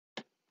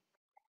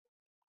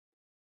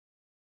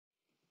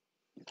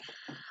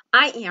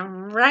I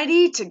am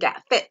ready to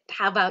get fit.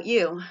 How about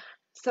you?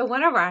 So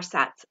one of our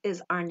sets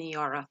is our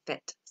NeoraFit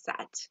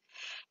set.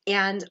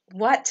 And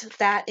what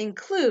that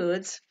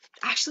includes,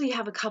 actually you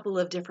have a couple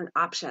of different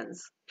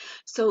options.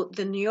 So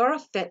the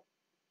NeoraFit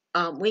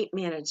weight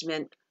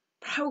management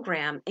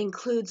program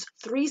includes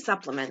 3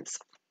 supplements.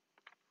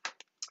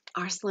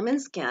 Our Slim and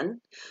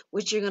Skin,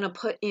 which you're going to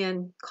put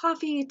in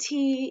coffee,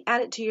 tea, add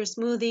it to your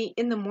smoothie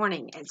in the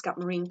morning. It's got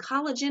marine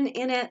collagen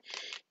in it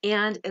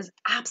and is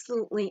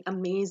absolutely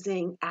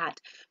amazing at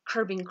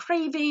curbing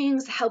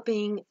cravings,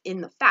 helping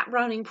in the fat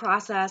burning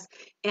process,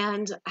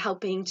 and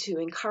helping to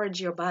encourage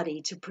your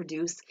body to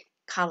produce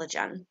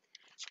collagen.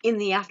 In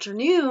the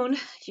afternoon,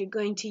 you're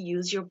going to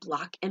use your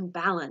block and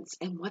balance.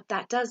 And what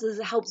that does is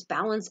it helps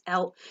balance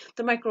out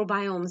the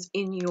microbiomes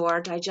in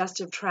your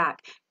digestive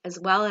tract, as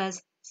well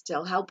as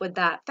still help with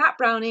that fat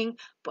browning,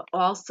 but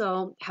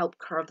also help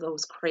curb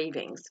those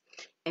cravings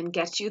and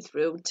get you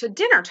through to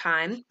dinner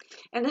time.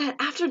 And then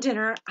after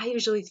dinner, I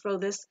usually throw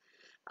this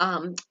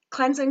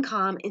cleanse and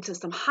calm into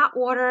some hot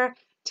water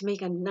to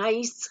make a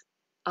nice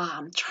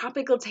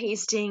tropical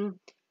tasting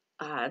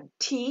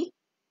tea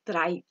that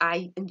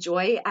I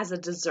enjoy as a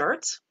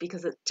dessert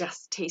because it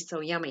just tastes so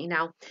yummy.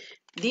 Now,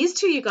 these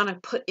 2 you're going to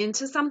put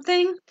into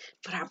something,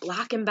 but our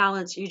block and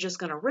balance, you're just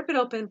going to rip it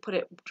open, put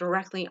it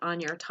directly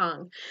on your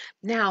tongue.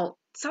 Now,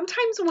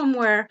 sometimes when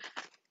we're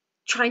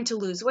trying to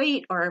lose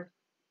weight or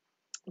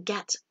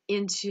get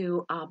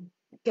into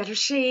better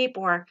shape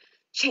or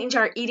change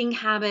our eating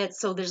habits,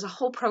 so there's a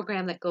whole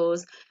program that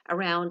goes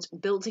around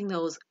building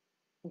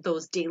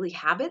those daily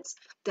habits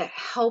that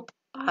help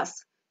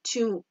us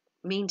to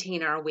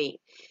maintain our weight.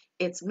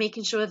 It's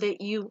making sure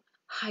that you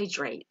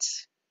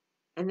hydrate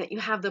and that you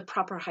have the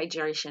proper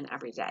hydration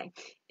every day,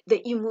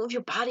 that you move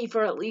your body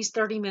for at least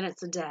 30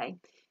 minutes a day,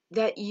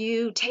 that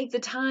you take the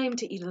time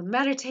to either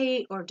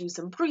meditate or do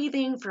some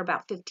breathing for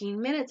about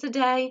 15 minutes a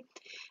day,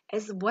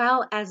 as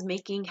well as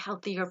making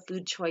healthier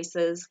food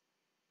choices,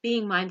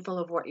 being mindful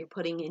of what you're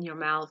putting in your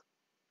mouth,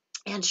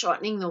 and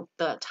shortening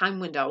the time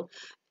window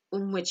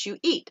in which you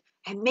eat,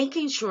 and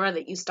making sure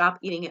that you stop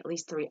eating at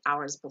least 3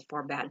 hours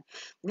before bed.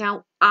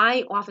 Now,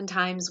 I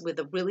oftentimes, with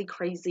a really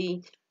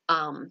crazy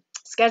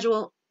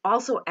schedule,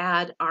 also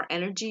add our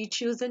energy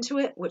chews into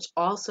it, which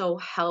also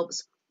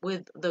helps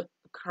with the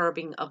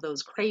curbing of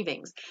those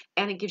cravings.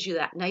 And it gives you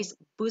that nice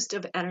boost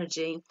of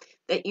energy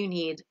that you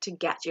need to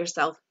get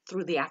yourself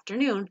through the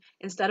afternoon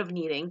instead of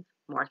needing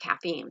more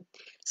caffeine.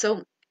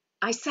 So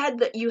I said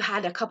that you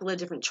had a couple of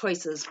different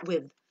choices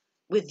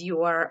with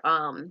your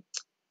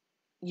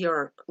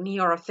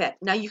NeoraFit.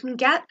 Now you can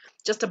get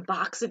just a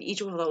box of each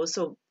of those,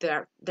 so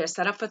they're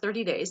set up for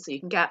 30 days, so you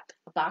can get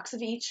a box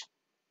of each.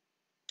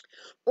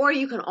 Or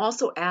you can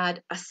also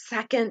add a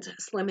second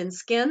Slim and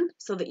Skin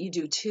so that you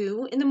do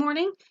 2 in the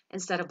morning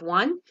instead of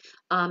 1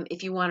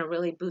 if you want to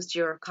really boost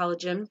your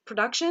collagen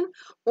production.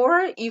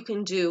 Or you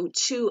can do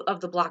 2 of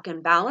the Block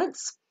and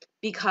Balance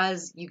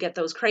because you get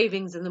those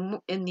cravings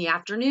in the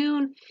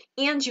afternoon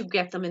and you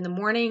get them in the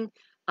morning.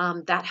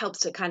 That helps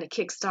to kind of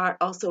kickstart.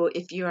 Also,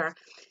 if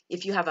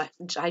you have a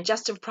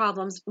digestive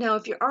problems. Now,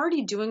 if you're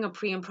already doing a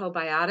pre and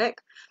probiotic,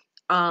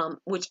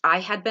 which I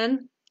had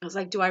been, I was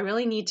like, do I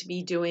really need to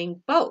be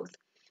doing both?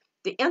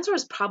 The answer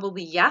is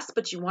probably yes,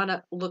 but you want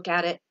to look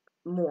at it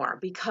more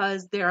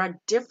because there are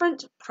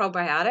different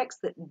probiotics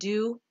that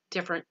do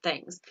different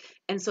things.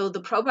 And so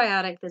the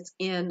probiotic that's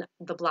in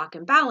the Block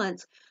and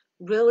Balance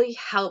really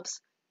helps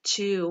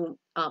to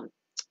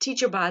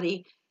teach your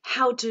body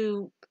how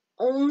to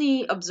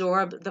only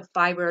absorb the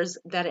fibers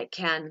that it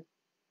can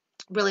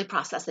really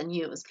process and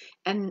use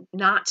and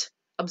not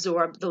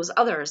absorb those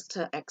others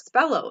to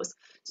expel those.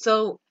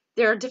 So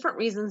there are different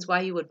reasons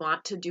why you would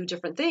want to do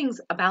different things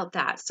about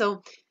that.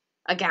 So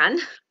again,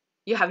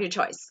 you have your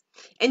choice.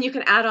 And you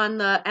can add on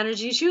the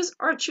energy you choose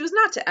or choose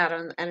not to add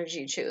on the energy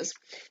you choose.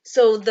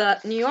 So the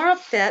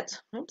NeoraFit,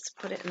 oops,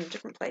 put it in a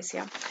different place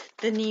here.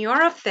 The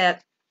NeoraFit,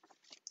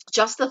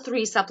 just the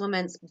 3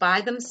 supplements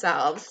by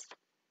themselves,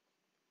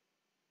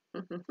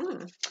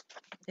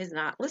 is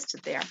not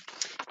listed there,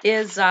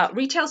 is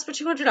retails for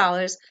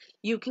 $200.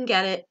 You can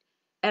get it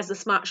as a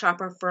smart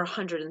shopper for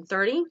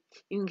 $130.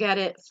 You can get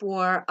it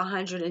for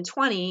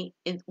 $120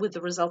 with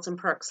the Results and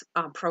Perks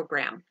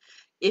program.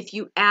 If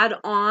you add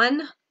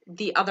on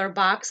the other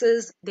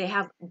boxes, they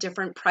have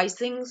different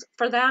pricings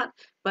for that,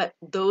 but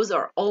those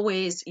are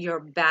always your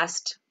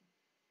best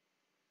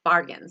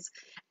bargains.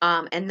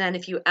 And then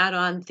if you add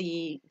on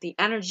the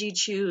energy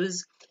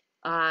chews,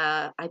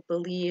 I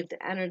believe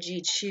the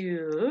energy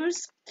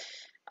chews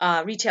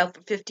retail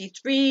for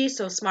 $53,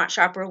 so Smart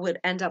Shopper would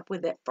end up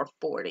with it for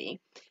 $40.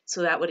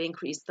 So that would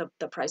increase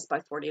the price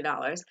by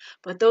 $40.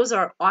 But those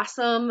are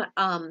awesome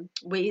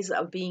ways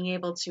of being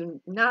able to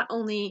not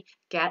only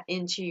get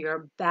into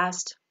your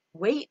best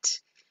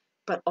weight,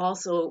 but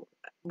also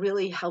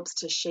really helps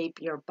to shape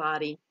your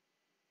body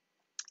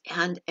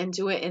and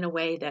do it in a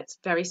way that's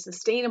very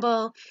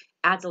sustainable,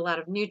 adds a lot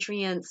of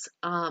nutrients,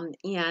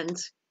 and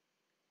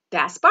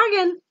best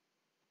bargain.